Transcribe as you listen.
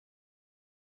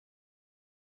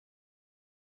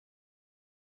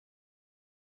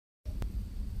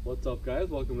What's up, guys?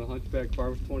 Welcome to Hunchback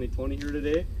Farms 2020 here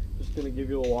today. Just going to give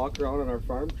you a walk around on our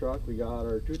farm truck. We got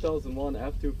our 2001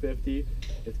 F-250.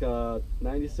 It's got a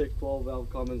 96 12 valve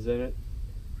Cummins in it.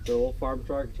 It's a little farm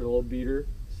truck, it's a little beater.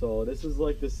 So this is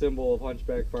like the symbol of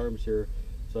Hunchback Farms here.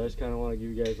 So I just kind of want to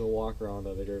give you guys a walk around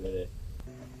of it here today.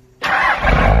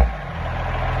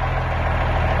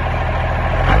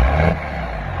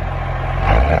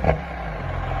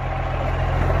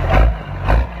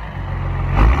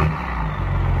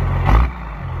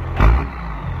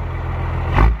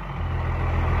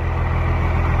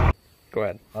 Go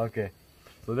ahead. Okay,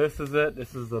 so this is it.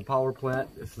 This is the power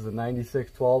plant. This is a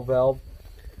 96 12 valve.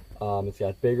 It's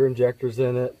got bigger injectors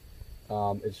in it.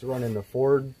 It's running the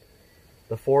Ford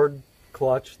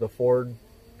clutch, the Ford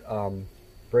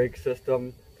brake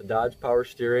system, the Dodge power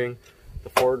steering, the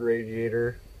Ford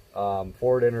radiator,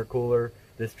 Ford intercooler.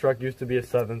 This truck used to be a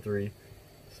 7.3,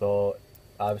 so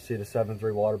obviously the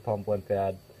 7.3 water pump went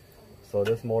bad. So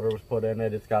this motor was put in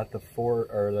it. It's got the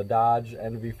Dodge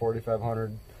NV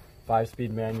 4500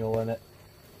 5-speed manual in it.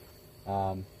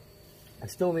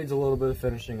 It still needs a little bit of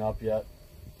finishing up yet.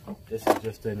 This is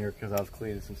just in here because I was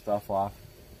cleaning some stuff off.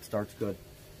 It starts good,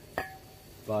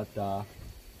 but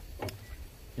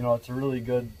you know, it's a really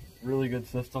good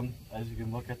system. As you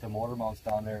can look at the motor mounts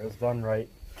down there, it was done right.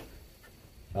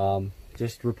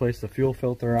 Just replaced the fuel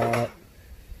filter on it.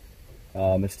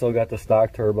 It's still got the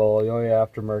stock turbo. The only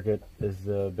aftermarket is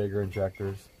the bigger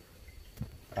injectors.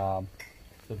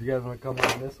 So if you guys want to come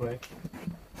around this way,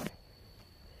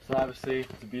 so obviously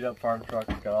it's a beat up farm truck.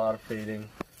 It's got a lot of fading.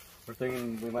 We're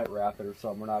thinking we might wrap it or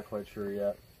something. We're not quite sure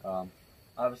yet.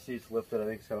 Obviously it's lifted. I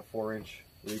think it's got a 4-inch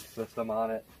leaf system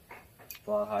on it. It's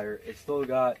a lot higher. It's still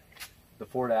got the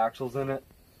Ford axles in it.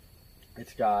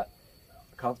 It's got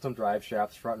custom drive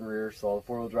shafts front and rear, so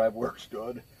the 4-wheel drive works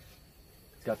good.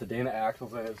 It's got the Dana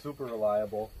axles in it. Super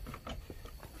reliable.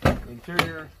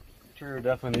 Interior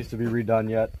definitely needs to be redone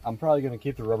yet. I'm probably going to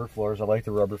keep the rubber floors. I like the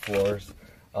rubber floors.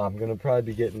 I'm going to probably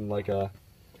be getting like a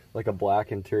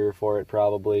black interior for it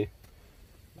probably.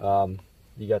 You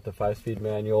got the 5-speed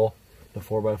manual, the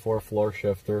 4x4 floor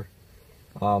shifter.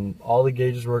 All the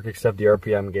gauges work except the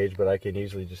RPM gauge, but I can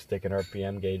easily just stick an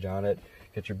RPM gauge on it.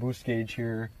 Get your boost gauge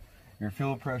here, your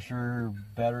fuel pressure,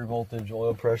 battery voltage,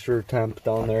 oil pressure, temp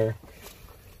down there.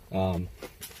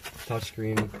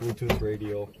 Touchscreen, Bluetooth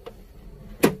radio.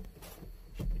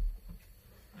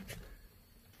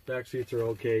 Back seats are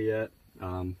okay yet.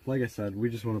 Like I said, we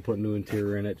just want to put new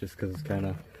interior in it just because it's kind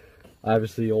of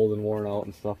obviously old and worn out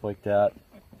and stuff like that.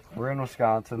 We're in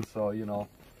Wisconsin, so you know,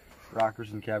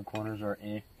 rockers and cab corners are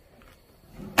When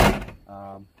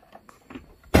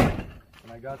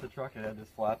I got the truck, it had this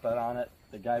flatbed on it.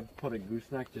 The guy put a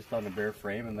gooseneck just on the bare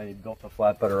frame, and then he built the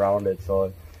flatbed around it,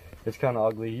 so it's kind of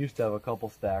ugly. He used to have a couple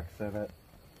stacks in it.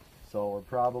 So we're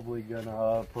probably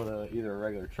gonna put either a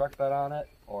regular truck bed on it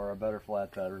or a better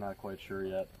flatbed. We're not quite sure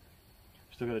yet.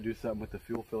 Still gotta do something with the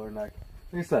fuel filler neck.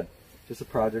 Like I said, just a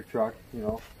project truck, you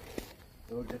know.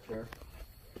 It'll get there.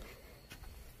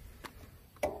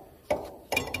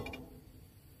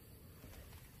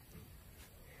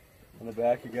 On the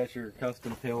back, you got your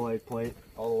custom tail light plate.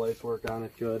 All the lights work on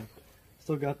it good.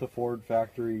 Still got the Ford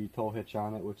factory tow hitch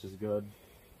on it, which is good.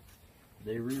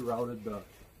 They rerouted the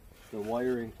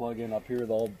wiring plug-in up here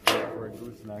though for a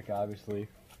gooseneck, obviously,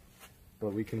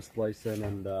 but we can splice in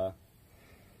and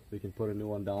we can put a new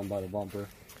one down by the bumper.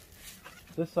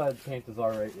 This side paint is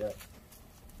alright yet.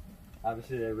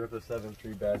 Obviously they rip the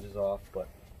 7.3 badges off, but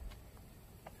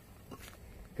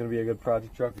it's gonna be a good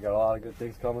project truck. We got a lot of good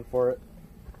things coming for it.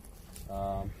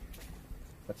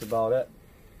 That's about it.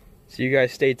 So you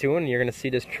guys stay tuned. You're going to see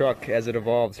this truck as it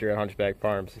evolves here at Hunchback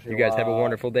Farms. You guys have a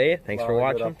wonderful day. Thanks for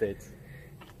watching.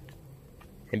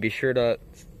 And be sure to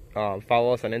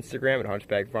follow us on Instagram at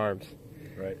Hunchback Farms.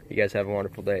 Right. You guys have a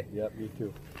wonderful day. Yep, you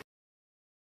too.